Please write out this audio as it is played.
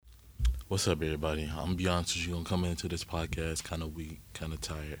What's up, everybody? I'm gonna be honest with you. I'm coming into this podcast kind of weak, kind of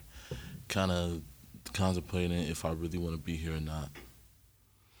tired, kind of contemplating if I really want to be here or not.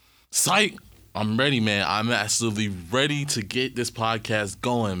 Psych! I'm ready, man. I'm absolutely ready to get this podcast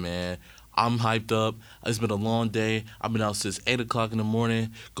going, man. I'm hyped up. It's been a long day. I've been out since 8 o'clock in the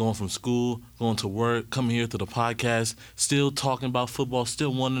morning, going from school, going to work, coming here to the podcast, still talking about football,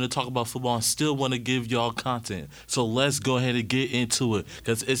 still wanting to talk about football, and still want to give y'all content. So let's go ahead and get into it,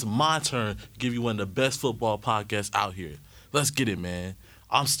 because it's my turn to give you one of the best football podcasts out here. Let's get it, man.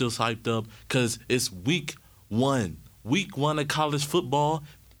 I'm still hyped up because it's week one. Week one of college football.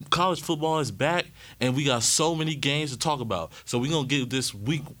 College football is back, and we got so many games to talk about. So we're going to get this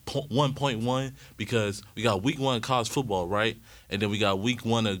week 1.1 because we got week one of college football, right? And then we got week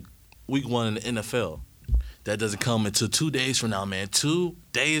one in the NFL. That doesn't come until 2 days from now, man. 2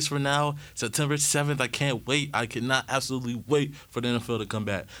 days from now, September 7th. I can't wait. I cannot absolutely wait for the NFL to come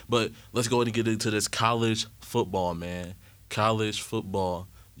back. But let's go ahead and get into this college football, man. College football.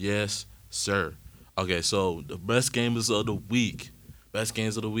 Yes, sir. Okay, so the best games of the week. Best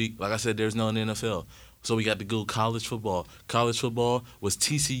games of the week. Like I said, there's no in the NFL. So we got to go college football. College football was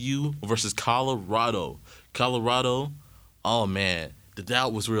TCU versus Colorado. Colorado, oh, man. The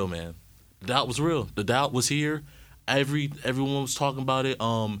doubt was real, man. The doubt was real. The doubt was here. Everyone was talking about it.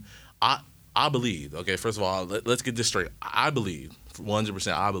 I believe. Okay, first of all, let's get this straight. I believe.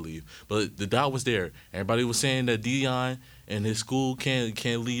 100% I believe. But the doubt was there. Everybody was saying that Deion and his school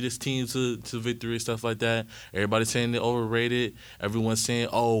can't lead his team to victory and stuff like that. Everybody's saying they're overrated. Everyone's saying,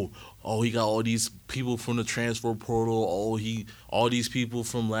 oh, he got all these people from the transfer portal. All these people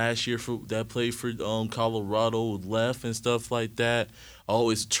from last year that played for Colorado left and stuff like that. Oh,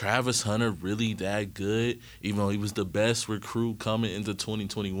 is Travis Hunter really that good? Even though he was the best recruit coming into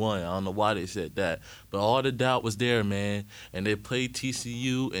 2021. I don't know why they said that. But all the doubt was there, man. And they played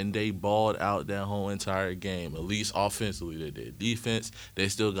TCU, and they balled out that whole entire game. At least offensively they did. Defense, they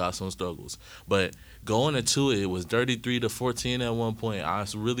still got some struggles. But going into it, it was 33-14 at one point. I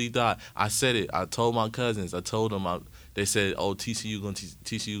really thought. I said it. I told my cousins. I told them. They said, "Oh, TCU gonna win.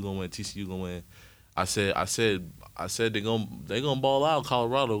 TCU gonna win." I said they gonna ball out.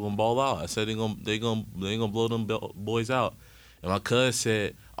 Colorado gonna ball out. I said they gonna blow them boys out. And my cousin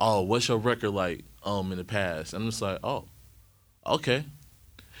said, "Oh, what's your record like in the past?" I'm just like, "Oh, okay."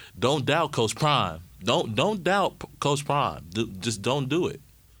 Don't doubt Coach Prime. Don't doubt Coach Prime. Just don't do it.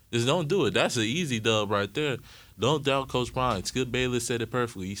 Just don't do it. That's an easy dub right there. Don't doubt Coach Prime. Skip Bayless said it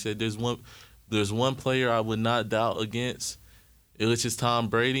perfectly. He said there's one player I would not doubt against. It was just Tom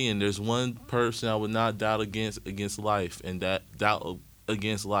Brady, and there's one person I would not doubt against life, and that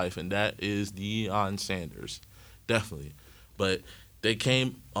is Deion Sanders, definitely. But they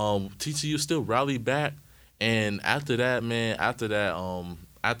came. TCU still rallied back, and after that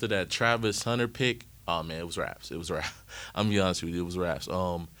Travis Hunter pick, oh man, it was raps. I'm gonna be honest with you, it was raps.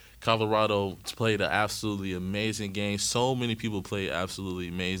 Colorado played an absolutely amazing game. So many people played absolutely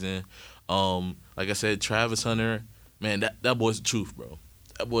amazing. Like I said, Travis Hunter. Man, that boy's the truth, bro.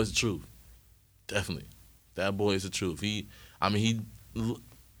 That boy's the truth. Definitely. That boy is the truth. It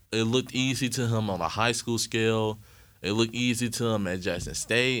looked easy to him on a high school scale. It looked easy to him at Jackson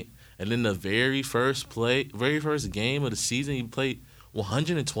State. And then the very first game of the season, he played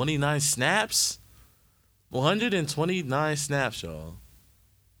 129 snaps. 129 snaps, y'all.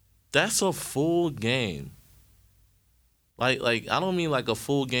 That's a full game. Like I don't mean like a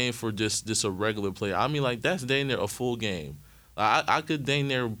full game for just a regular player. I mean like that's dang near a full game. I could dang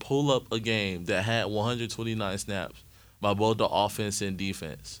near pull up a game that had 129 snaps by both the offense and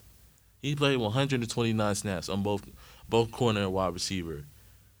defense. He played 129 snaps on both corner and wide receiver.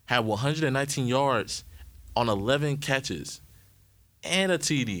 Had 119 yards on 11 catches and a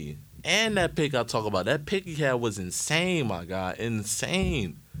TD. And that pick I talk about. That pick he had was insane, my guy.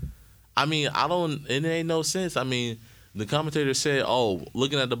 Insane. I mean, it ain't no sense. I mean, the commentator said, "Oh,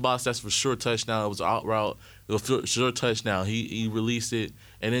 looking at the box, that's for sure touchdown. It was out route. It was for sure touchdown." He released it,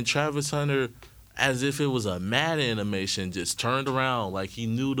 and then Travis Hunter, as if it was a Madden animation, just turned around like he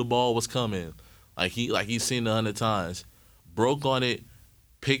knew the ball was coming, like he's seen it 100 times, broke on it,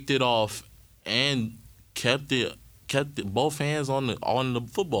 picked it off, and kept it both hands on the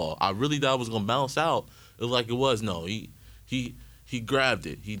football. I really thought it was gonna bounce out. It was like it was. No, he grabbed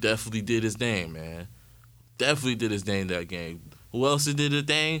it. He definitely did his thing, man. Definitely did his thing that game. Who else did his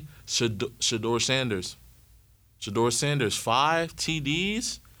thing? Shador Sanders. 5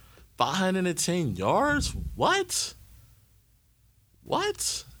 TDs, 510 yards. What?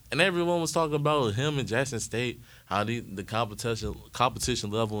 And everyone was talking about him in Jackson State, how the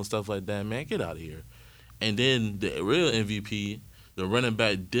competition level and stuff like that. Man, get out of here. And then the real MVP, the running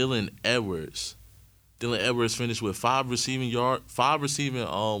back Dylan Edwards finished with five receptions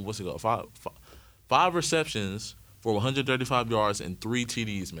for 135 yards and 3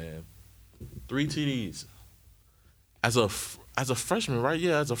 TDs, man. 3 TDs as a freshman, right?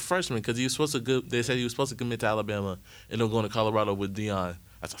 Yeah, as a freshman, because he was supposed to go. They said he was supposed to commit to Alabama and then going to Colorado with Deion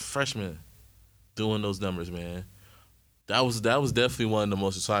as a freshman, doing those numbers, man. That was definitely one of the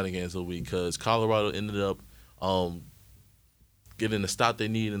most exciting games of the week because Colorado ended up um, getting the stop they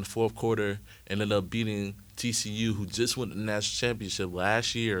need in the fourth quarter, ended up beating TCU, who just won the national championship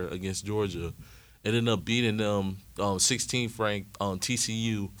last year against Georgia. Ended up beating them 16th ranked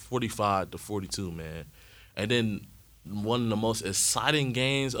TCU 45-42, man. And then one of the most exciting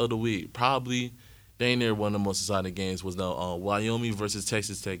games of the week, probably dang near one of the most exciting games, was the Wyoming versus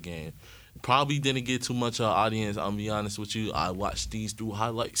Texas Tech game. Probably didn't get too much audience. I'm be honest with you. I watched these through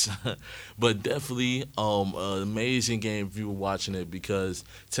highlights, but definitely an amazing game if you were watching it because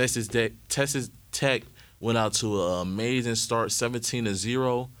Texas Tech went out to an amazing start,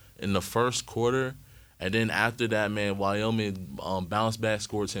 17-0 in the first quarter, and then after that, man, Wyoming bounced back,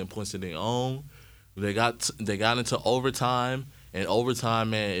 scored 10 points of their own. They got into overtime, and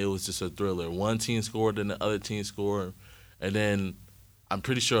overtime, man, it was just a thriller. One team scored, and the other team scored, and then I'm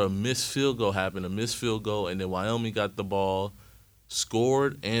pretty sure a missed field goal happened, and then Wyoming got the ball,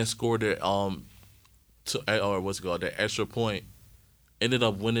 scored their their extra point, ended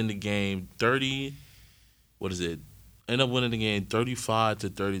up winning the game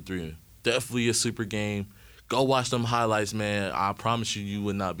 35-33. Definitely a super game. Go watch them highlights, man. I promise you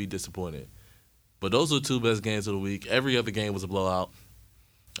would not be disappointed. But those are the two best games of the week. Every other game was a blowout.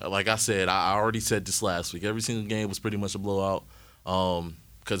 Like I said, I already said this last week. Every single game was pretty much a blowout.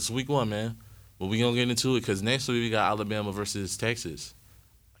 Because it's week 1, man. But we're going to get into it because next week we got Alabama versus Texas.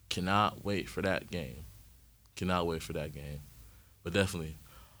 Cannot wait for that game. But definitely.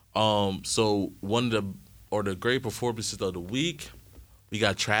 So one of the great performances of the week, we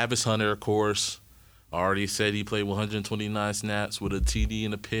got Travis Hunter, of course. I already said he played 129 snaps with a TD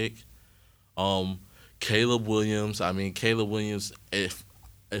and a pick. Caleb Williams. If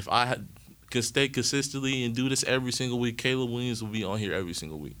I could stay consistently and do this every single week, Caleb Williams will be on here every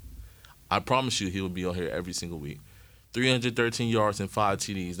single week. I promise you he will be on here every single week. 313 yards and 5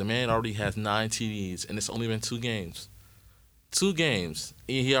 TDs. The man already has 9 TDs, and it's only been 2 games. 2 games,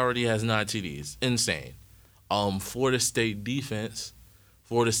 and he already has 9 TDs. Insane. Florida State defense,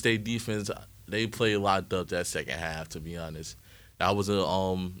 they played locked up that second half, to be honest. That was a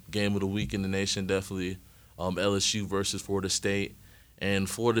game of the week in the nation, definitely. LSU versus Florida State. And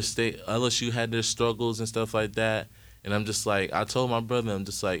LSU had their struggles and stuff like that. And I'm just like, I told my brother,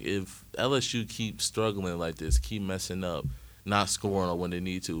 if LSU keeps struggling like this, keep messing up, not scoring on when they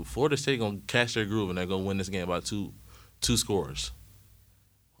need to, Florida State going to catch their groove and they're going to win this game by two scores.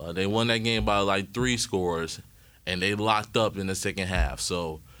 They won that game by like 3 scores, and they locked up in the second half.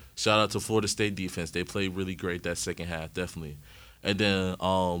 So shout out to Florida State defense. They played really great that second half, definitely. And then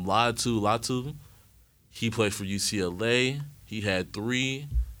Latu, he played for UCLA. He had 3,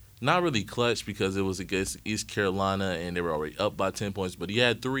 not really clutch because it was against East Carolina and they were already up by 10 points, but he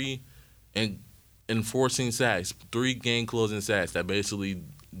had 3 enforcing sacks, 3 game-closing sacks that basically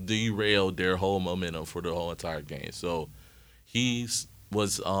derailed their whole momentum for the whole entire game. So he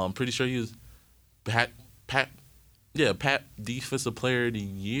was pretty sure he was Pat Defensive Player of the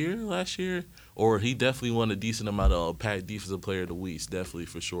Year last year, or he definitely won a decent amount of Pat Defensive Player of the Week, definitely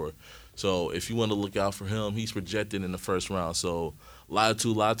for sure. So if you want to look out for him, he's projected in the first round. So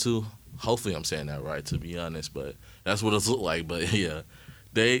Latu, hopefully I'm saying that right, to be honest, but that's what it looked like. But yeah,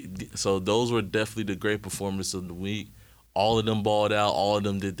 so those were definitely the great performances of the week. All of them balled out. All of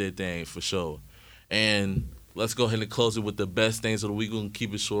them did their thing for sure. And let's go ahead and close it with the best things of the week. We're gonna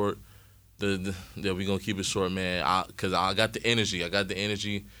keep it short. We're gonna keep it short, man. Cause I got the energy.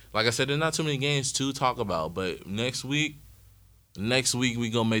 Like I said, there's not too many games to talk about. But next week we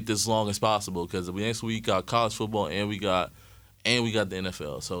gonna make this long as possible. Cause next week we got college football and we got the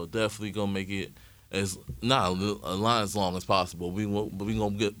NFL. So definitely gonna make it as not a line as long as possible. We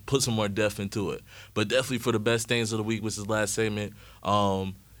gonna put some more depth into it. But definitely for the best things of the week, which is the last segment.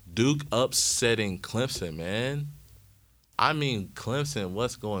 Duke upsetting Clemson, man. Clemson,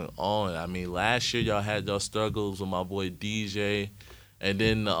 what's going on? Last year y'all had y'all struggles with my boy DJ, and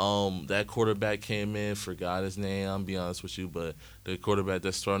then that quarterback came in, forgot his name, I'll be honest with you, but the quarterback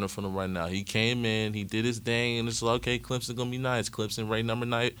that's starting from them right now, he came in, he did his thing, and it's like, okay, Clemson's going to be nice. Clemson ranked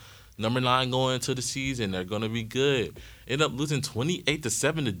number 9 going into the season. They're going to be good. Ended up losing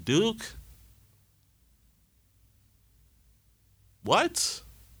 28-7 to Duke. What?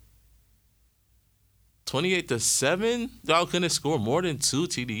 28-7. Y'all couldn't score more than 2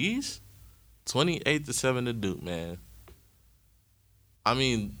 TDs. 28-7 to Duke, man. I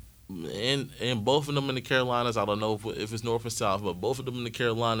mean, and both of them in the Carolinas. I don't know if it's North or South, but both of them in the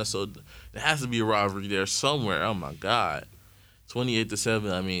Carolinas. So there has to be a rivalry there somewhere. Oh my God,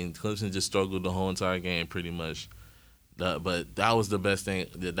 28-7. I mean, Clemson just struggled the whole entire game, pretty much. But that was the best thing.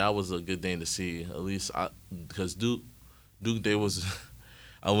 That was a good thing to see. At least because Duke, they was.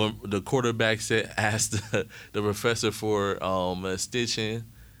 I went, the quarterback asked the professor for extension.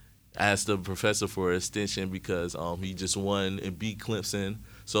 Asked the professor for extension because he just won and beat Clemson.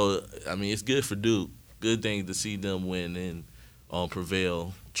 So I mean, it's good for Duke. Good thing to see them win and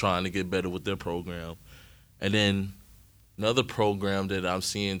prevail, trying to get better with their program. And then another program that I'm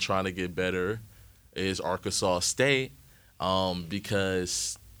seeing trying to get better is Arkansas State,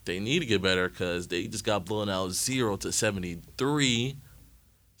 because they need to get better because they just got blown out 0-73.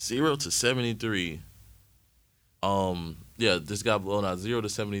 0-73. Yeah, this got blown out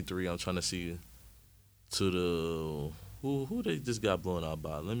 0-73. I'm trying to see to the who they just got blown out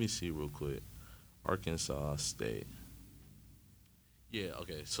by. Let me see real quick. Arkansas State. Yeah,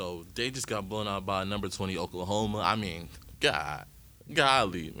 okay. So they just got blown out by number 20 Oklahoma. I mean,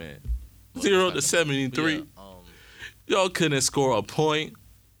 golly, man. 0-73. Yeah, y'all couldn't score a point.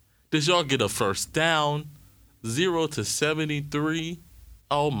 Did y'all get a first down? 0-73.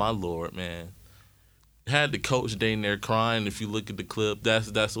 Oh my Lord, man. Had the coach down there crying. If you look at the clip,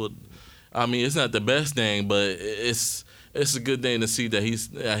 that's what. I mean, it's not the best thing, but it's a good thing to see that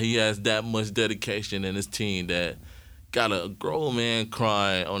he has that much dedication in his team that got a grown man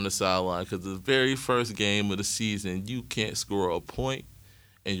crying on the sideline because the very first game of the season, you can't score a point,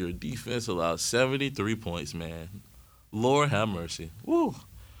 and your defense allowed 73 points, man. Lord have mercy. Woo.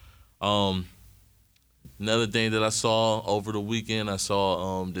 Another thing that I saw over the weekend, I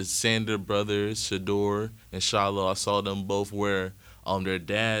saw the Sander brothers, Shador and Shiloh. I saw them both wear their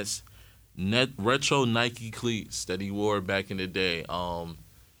dad's retro Nike cleats that he wore back in the day.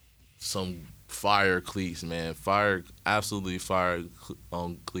 Some fire cleats, man. Absolutely fire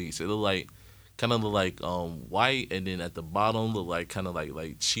cleats. It kind of look like white, and then at the bottom look like kind of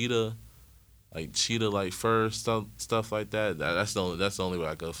like cheetah. Like cheetah, like fur stuff like that. That's the only way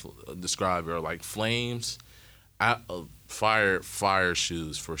I could describe it. Or like flames, fire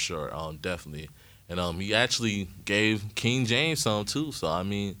shoes for sure. Definitely. And he actually gave King James some too. So I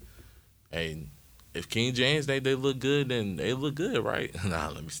mean, hey, if King James they look good, then they look good, right? Nah,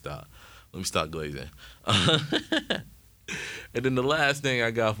 let me stop glazing. And then the last thing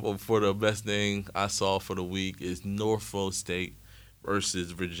I got for the best thing I saw for the week is Norfolk State versus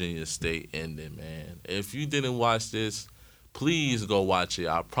Virginia State ending, man. If you didn't watch this, please go watch it.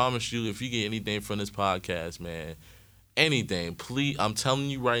 I promise you, if you get anything from this podcast, man, anything, please, I'm telling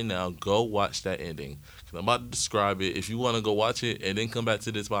you right now, go watch that ending. Because I'm about to describe it. If you want to go watch it and then come back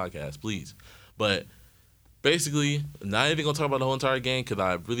to this podcast, please. But basically, not even going to talk about the whole entire game because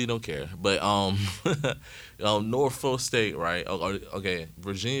I really don't care. But Norfolk State, right? Okay,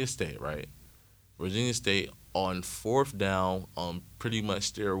 Virginia State, right? Virginia State on fourth down, pretty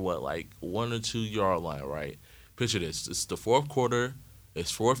much their 1 or 2 yard line, right? Picture this: it's the fourth quarter, it's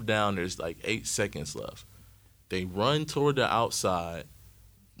fourth down. There's 8 seconds left. They run toward the outside,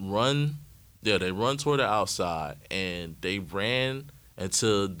 they run toward the outside, and they ran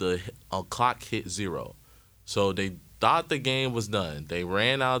until the clock hit 0. So they thought the game was done. They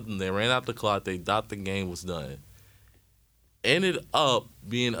ran out the clock. They thought the game was done. Ended up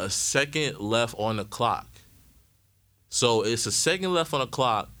being a second left on the clock. So it's a second left on the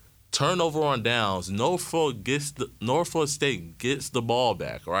clock. Turnover on downs. Norfolk State gets the ball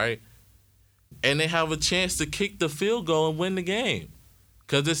back, right? And they have a chance to kick the field goal and win the game,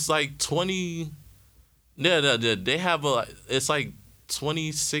 cause it's 20. Yeah, they have it's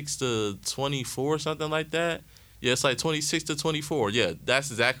 26-24, something like that. Yeah, it's 26-24. Yeah,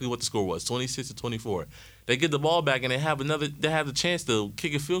 that's exactly what the score was. 26-24. They get the ball back and they have the chance to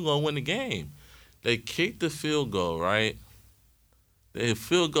kick a field goal and win the game. They kick the field goal, right? The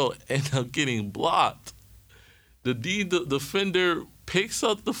field goal ends up getting blocked. The defender picks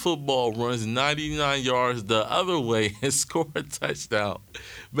up the football, runs 99 yards the other way, and scores a touchdown,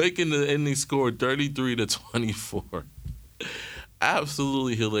 making the ending score 33-24.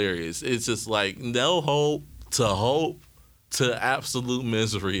 Absolutely hilarious. It's just no hope to absolute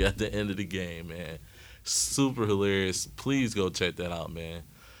misery at the end of the game, man. Super hilarious. Please go check that out, man.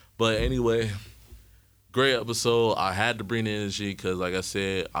 But anyway, great episode. I had to bring the energy because, like I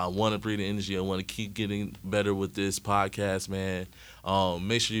said, I want to bring the energy. I want to keep getting better with this podcast, man.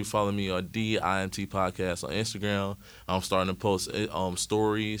 Make sure you follow me on DIMT Podcast on Instagram. I'm starting to post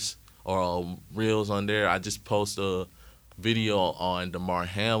stories or reels on there. I just post a video on DeMar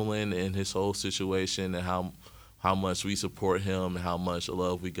Hamlin and his whole situation and how much we support him and how much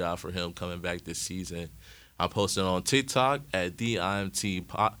love we got for him coming back this season. I posted on TikTok at DIMT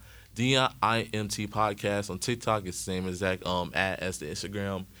Podcast. On TikTok, it's the same exact ad as the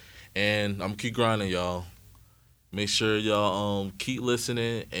Instagram. And I'm keep grinding, y'all. Make sure y'all keep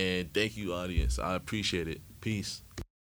listening, and thank you, audience. I appreciate it. Peace.